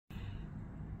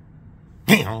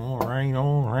All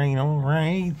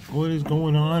right. What is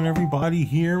going on, everybody,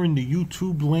 here in the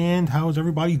YouTube land? How is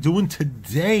everybody doing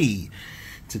today?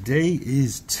 Today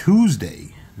is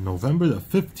Tuesday, November the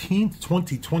 15th,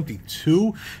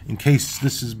 2022. In case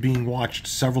this is being watched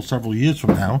several years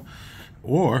from now,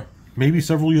 or maybe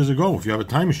several years ago if you have a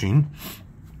time machine.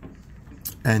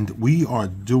 And we are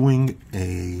doing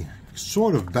a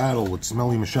sort of battle with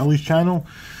Smelly Michelle's channel.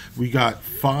 We got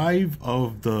 5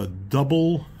 of the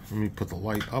double. Let me put the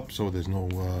light up so there's no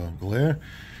glare,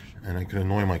 and I could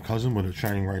annoy my cousin with it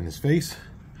shining right in his face.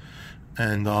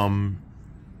 And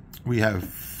we have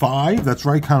 5, that's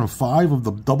right, count of 5 of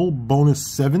the double bonus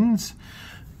 7s,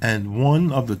 and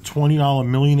 1 of the $20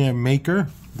 Millionaire Maker.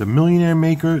 The Millionaire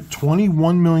Maker,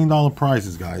 $21 million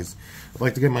prizes, guys. I'd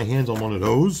like to get my hands on one of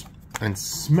those. And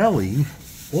Smelly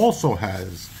also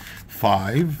has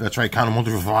 5, that's right, count them 1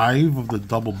 through 5 of the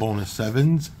double bonus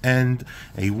 7s, and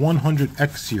a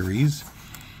 100X series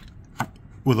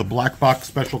with a black box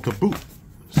special to boot.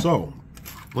 So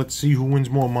let's see who wins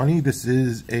more money. This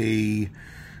is a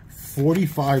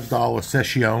 $45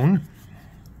 session,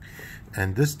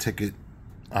 and this ticket,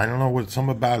 I don't know what's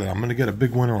something about it. I'm gonna get a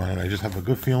big winner on it. I just have a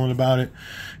good feeling about it.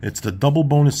 It's the double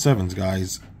bonus 7s,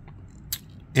 guys.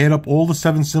 Add up all the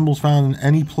 7 symbols found in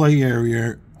any play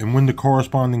area and win the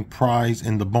corresponding prize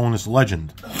in the bonus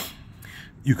legend.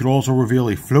 You could also reveal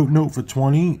a float note for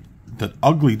 20, that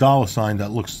ugly dollar sign that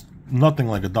looks nothing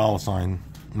like a dollar sign,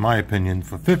 in my opinion,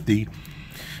 for 50.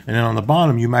 And then on the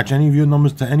bottom, you match any of your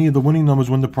numbers to any of the winning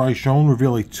numbers, win the prize shown,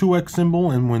 reveal a 2x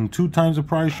symbol, and win 2 times the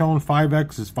prize shown.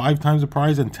 5x is 5 times the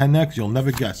prize, and 10x, you'll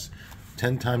never guess,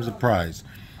 10 times the prize.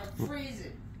 I'm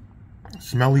freezing.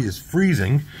 Smelly is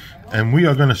freezing, and we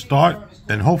are going to start,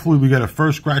 and hopefully we get a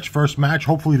first scratch, first match.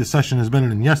 Hopefully the session is better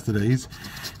than yesterday's.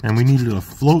 And we needed a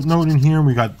float note in here, and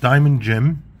we got Diamond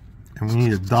Jim, and we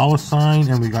need a dollar sign,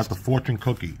 and we got the fortune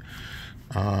cookie.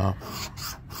 I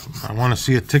want to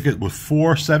see a ticket with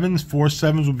 4 7s. 4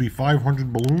 7s would be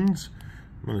 500 balloons.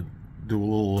 I'm going to do a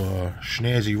little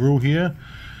snazzy roo here.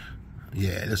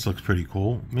 Yeah, this looks pretty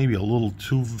cool. Maybe a little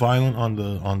too violent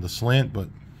on the slant, but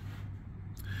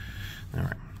all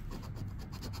right.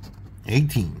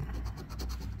 18,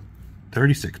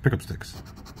 36, pickup sticks,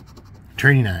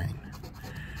 39,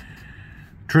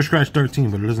 Trish Scratch 13,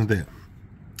 but it isn't there,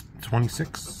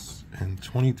 26, and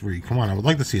 23. Come on, I would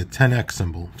like to see a 10x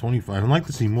symbol. 25, I'd like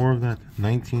to see more of that.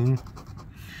 19,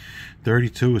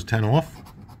 32 is 10 off,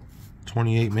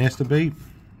 28 masturbate,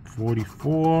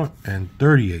 44, and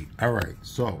 38. All right,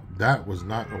 so that was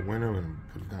not a winner, and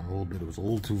put it down a little bit. It was a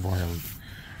little too violent.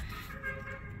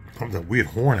 That weird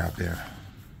horn out there.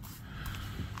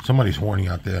 Somebody's horny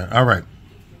out there. All right.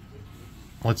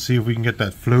 Let's see if we can get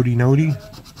that floaty notey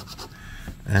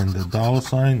and the dollar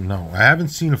sign. No, I haven't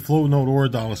seen a float note or a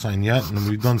dollar sign yet, and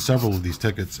we've done several of these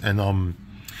tickets. And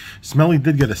Smelly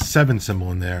did get a 7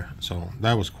 symbol in there, so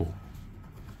that was cool.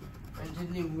 I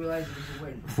didn't even realize it was a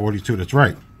win. 42, that's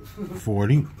right.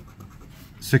 40.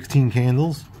 16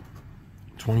 candles.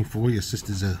 24, your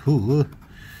sister's a who.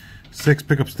 6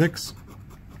 pickup sticks.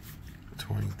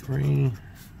 23,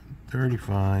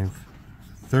 35,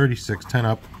 36, 10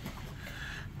 up,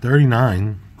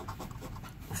 39,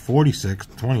 46,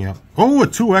 20 up. Oh, a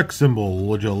 2x symbol.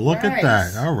 Would you look at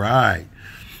that? All right.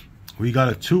 We got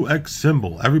a 2x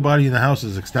symbol. Everybody in the house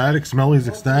is ecstatic. Smelly's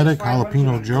ecstatic.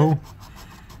 Jalapeno Joe.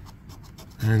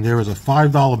 And there is a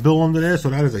 $5 bill under there, so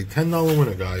that is a $10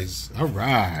 winner, guys. All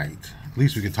right. At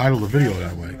least we can title the video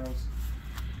that way.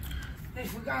 They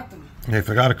forgot them. They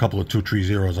forgot a couple of 2 3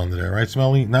 zeros under there, right,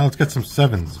 Smelly? Now let's get some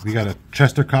 7s. We got a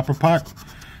Chester Copper Pot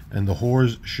and the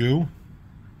Whore's Shoe.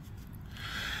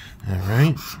 All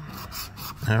right.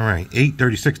 All right. 8,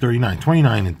 36, 39,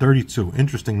 29, and 32.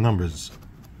 Interesting numbers.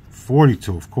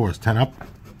 42, of course. 10 up.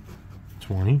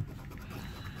 20.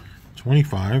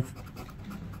 25.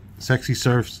 Sexy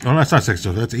Surfs. No, that's not Sexy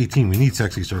Surfs. That's 18. We need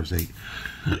Sexy Surfs 8.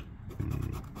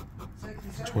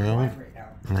 12.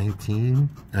 19,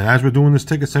 and as we're doing this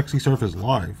ticket, Sexy Surf is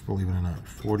live, believe it or not.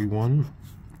 41,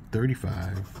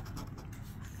 35,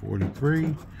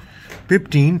 43,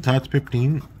 15, Todd's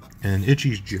 15, and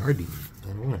Itchy's Jardine.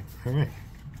 All right.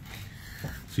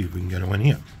 See if we can get a win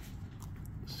here.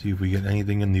 See if we get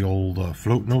anything in the old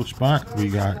float note spot. We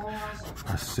got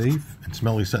a safe, and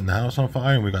Smelly setting the house on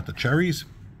fire, and we got the cherries.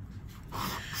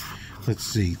 Let's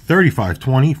see, 35,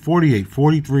 20, 48,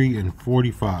 43, and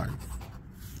 45.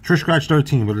 Trish Scratch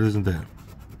 13, but it isn't there.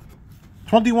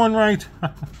 21, right?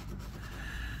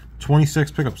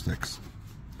 26 pickup sticks.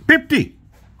 50.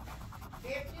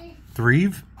 50?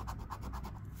 3.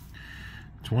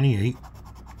 28.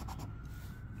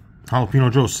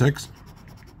 Jalapeno Joe 6.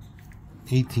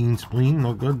 18 spleen,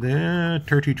 no good there.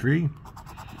 Turkey tree.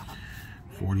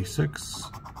 46.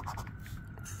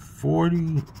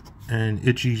 40. And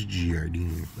Itchy's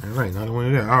Giardine. Alright, not a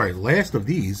winner there. Alright, last of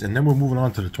these, and then we're moving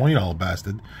on to the $20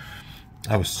 bastard.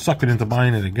 I was sucking into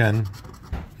buying it again.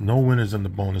 No winners in the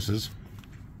bonuses.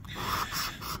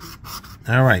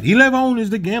 Alright, 11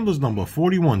 is the gambler's number.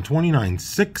 41, 29,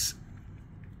 6,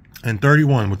 and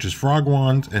 31, which is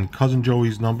Frogwand and Cousin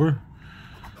Joey's number.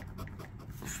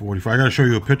 45. I gotta show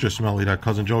you a picture, Smelly, that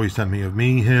Cousin Joey sent me of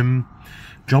me, him,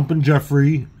 Jumpin'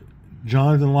 Jeffrey,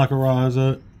 Jonathan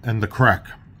Lacaraza, and the Crack.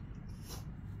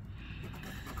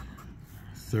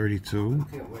 32.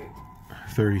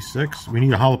 36. We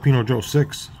need a Jalapeno Joe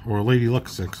 6 or a Lady Luck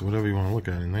 6, whatever you want to look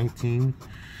at it. 19,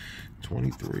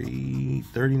 23,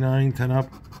 39, 10 up,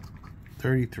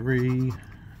 33,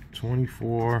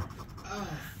 24,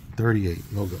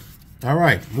 38. No good. All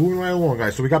right, moving right along,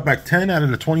 guys. So we got back 10 out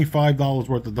of the $25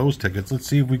 worth of those tickets. Let's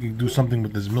see if we can do something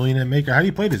with this Millionaire Maker. How do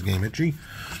you play this game, Itchy?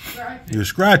 You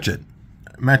scratch it.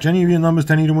 Match any of your numbers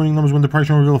to any of the winning numbers. Win the price.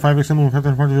 Reveal 5x symbol. 5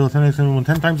 times reveal 10x symbol.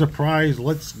 10 times the prize.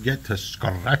 Let's get to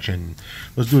scratching.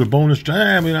 Let's do the bonus.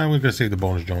 I'm going to save the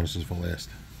bonus Jonases for last.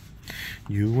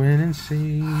 You went and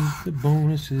saved the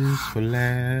bonuses for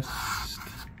last.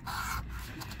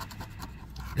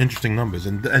 Interesting numbers.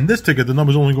 And this ticket, the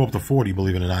numbers only go up to 40,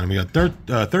 believe it or not. And we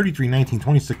got 33, 19,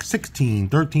 26, 16,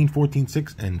 13, 14,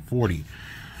 6, and 40.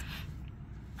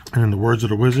 And in the words of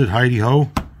the wizard, Heidi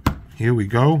Ho, here we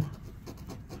go.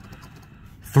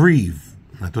 3.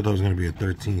 I thought that was going to be a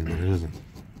 13, but it isn't.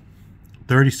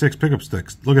 36 pickup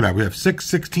sticks. Look at that. We have 6,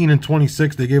 16, and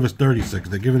 26. They gave us 36.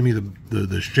 They're giving me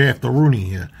the shaft, the Rooney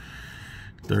here.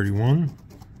 31.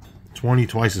 20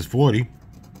 twice is 40.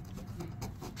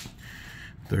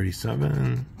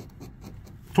 37.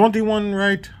 21,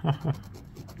 right?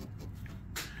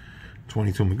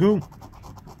 22 Magoo.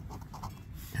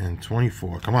 And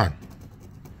 24. Come on.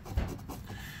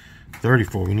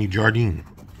 34. We need Jardine.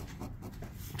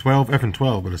 12, F and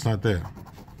 12, but it's not there.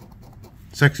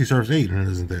 Sexy Surf's 8, and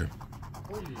it isn't there.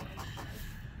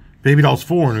 Baby Doll's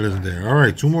 4, and it isn't there. All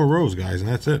right, 2 more rows, guys, and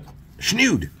that's it.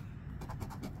 Schnood.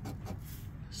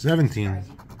 17.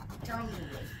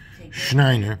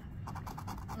 Schneider.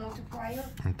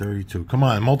 And 32. Come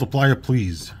on, multiplier,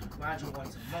 please. Roger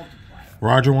wants a multiplier.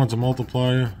 Roger wants a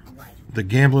multiplier. The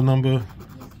gambler number.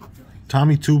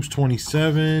 Tommy Tubes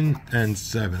 27 and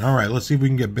 7. All right, let's see if we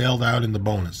can get bailed out in the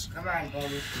bonus. Come on,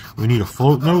 bonus. We need a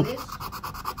float note.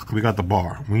 We got the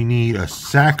bar. We need a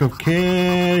sack of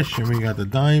cash, and we got the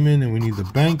diamond, and we need the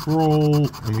bankroll,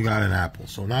 and we got an apple.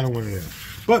 So not a winner there.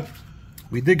 But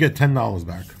we did get $10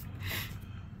 back.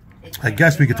 I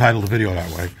guess we could title the video that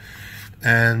way.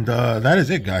 And that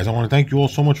is it, guys. I want to thank you all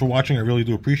so much for watching. I really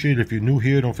do appreciate it. If you're new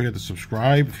here, don't forget to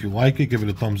subscribe. If you like it, give it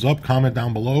a thumbs up, comment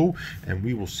down below, and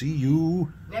we will see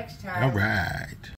you next time. All right.